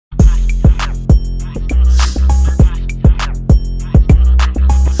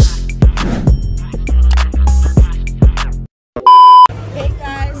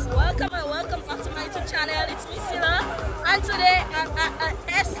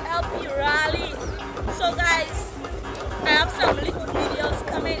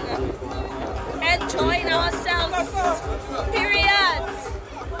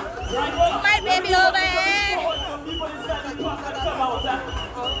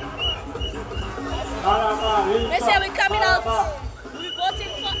say we're coming out. We're voting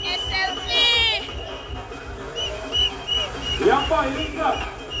for SLP.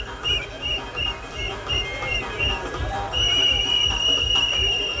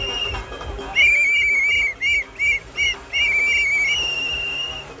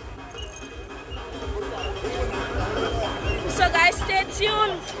 So guys, stay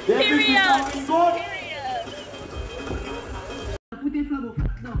tuned. Period.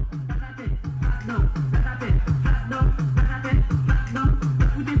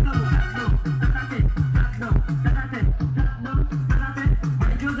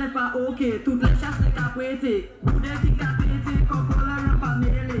 Ok, toutes les chasses les capétés, vous devez capéter, cocola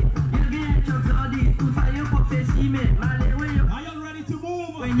rampamele. You get your body, tout ça you pop fait chimé. Malé, when you are you ready to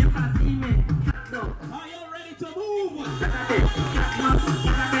move? When you can see me, are you ready to move?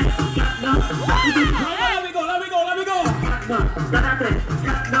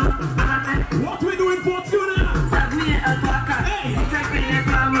 What we doing for tuna?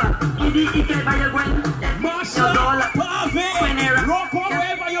 Rock on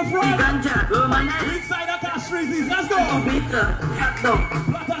wherever you're from. Inside the cash freezes. Let's go.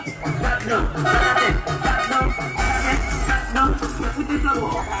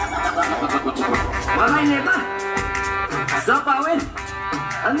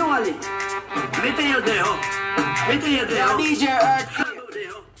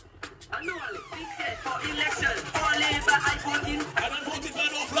 DJ for election, for Labour, I voted. I don't vote for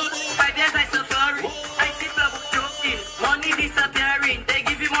no Flabo. 5 years I suffering. I see Flabo joking. Money disappearing. They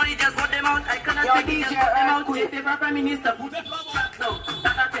give you money, just vote them out. I cannot take it, just vote them out. Who is the Prime Minister? Put the Flabo. Flat down,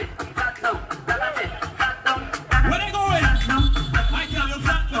 flat down. Where they going? I tell you,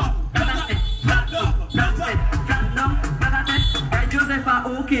 flat down. Joseph a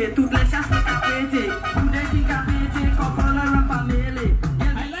ok, toutes les chasses les capétés. Vous devez capéter, cocola rampamele. I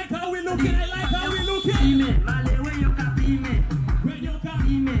like how we looking. Malé, when you can see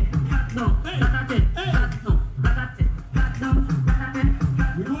me. Flat down,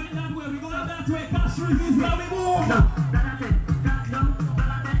 We're going that way. Cash freezes, now we move. Nobody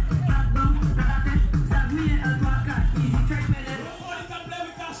can play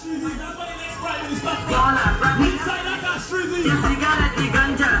with cash freezes. That's what the next Prime Minister from. Inside that cash freezes. Yes, you got it,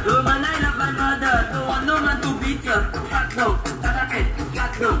 ganja. Oh, man, I love my mother. Don't want no man to beat her. Flat down.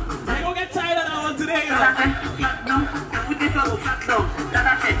 They gonna get tired of that one today, yo.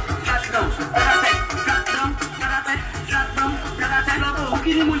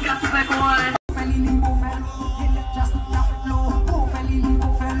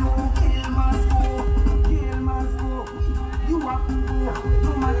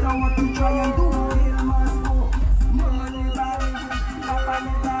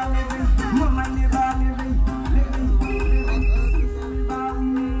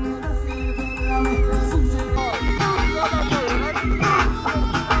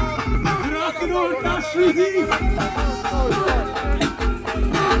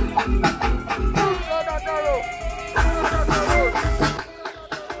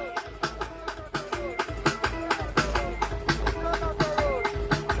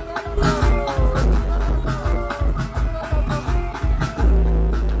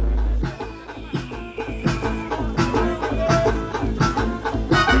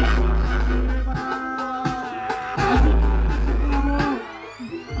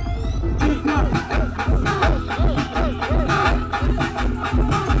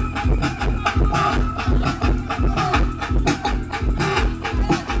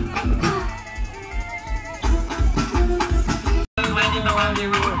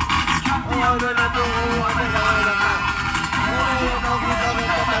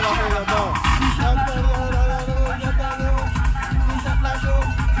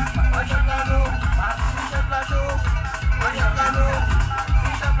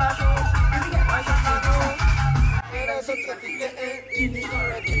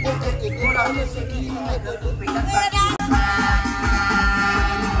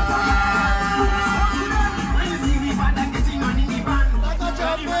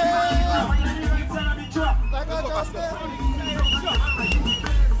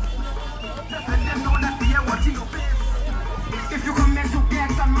 If you come next to get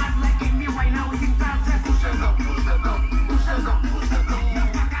some man like me right now, we can dance.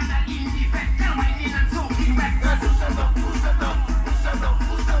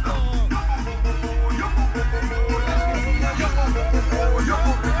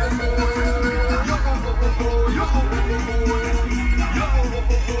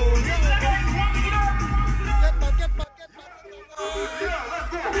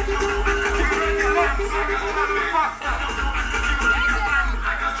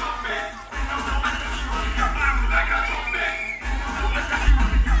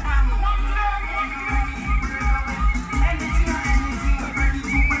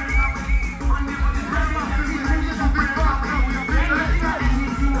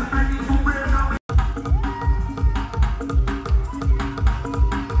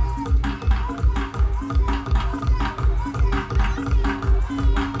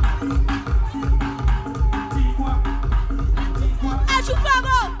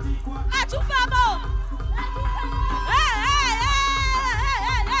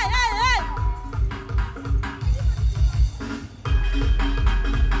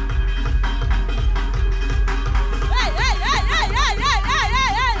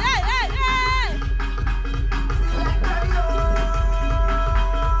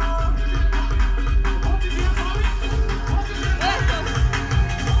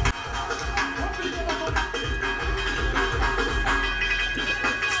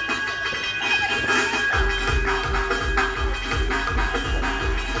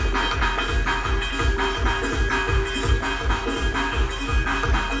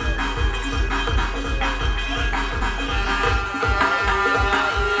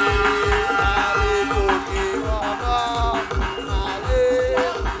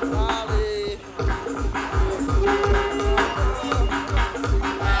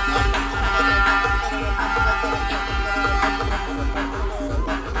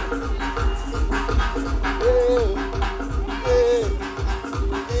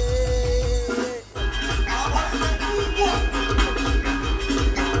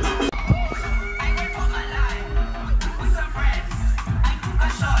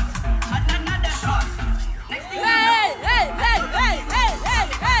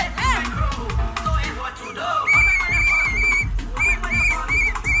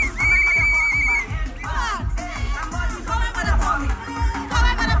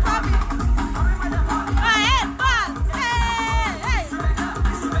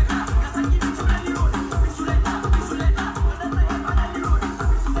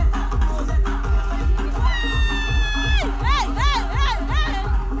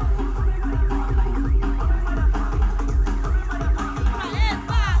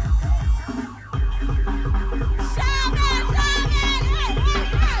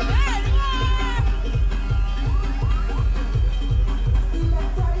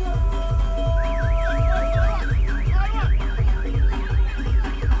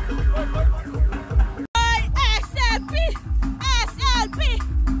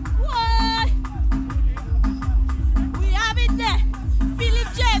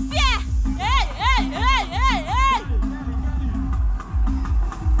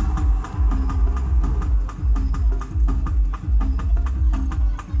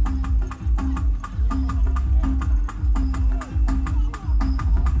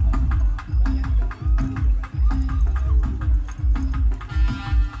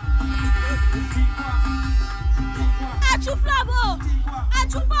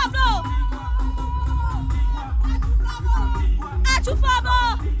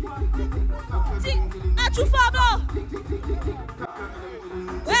 not too far, bro.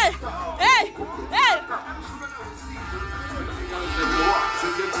 Hey, hey, hey.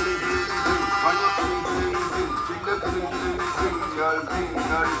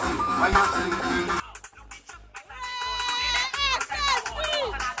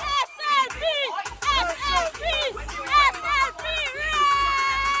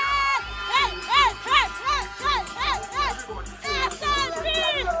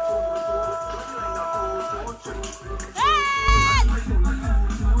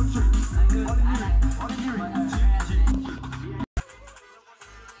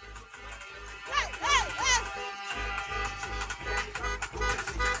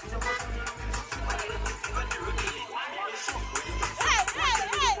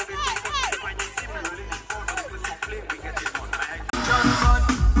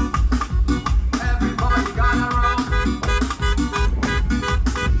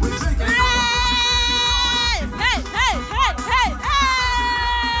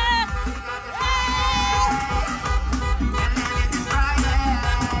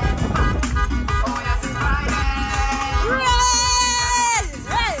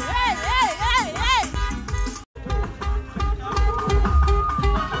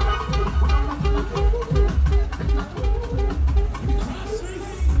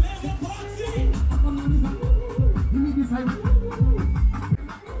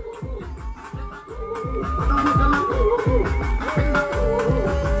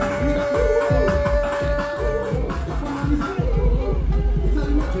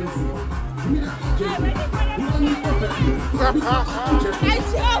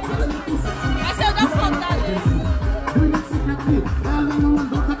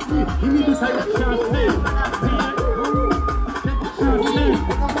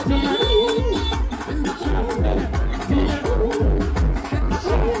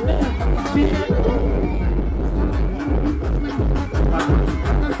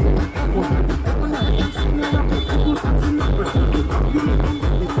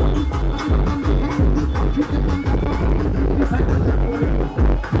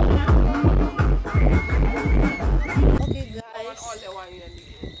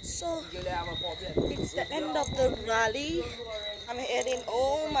 So it's the end of the rally. I'm heading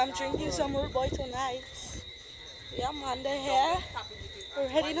home. I'm drinking some more boy tonight. Yeah, man, they're here. We're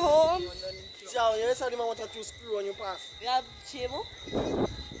heading home. So you said you want to screw on your pass. We have Chimo.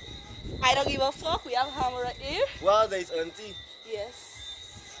 I don't give a fuck. We have Hammer right here. Well, there's Auntie.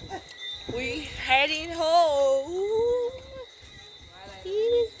 Yes. We heading home.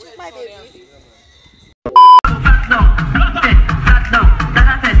 He's my baby.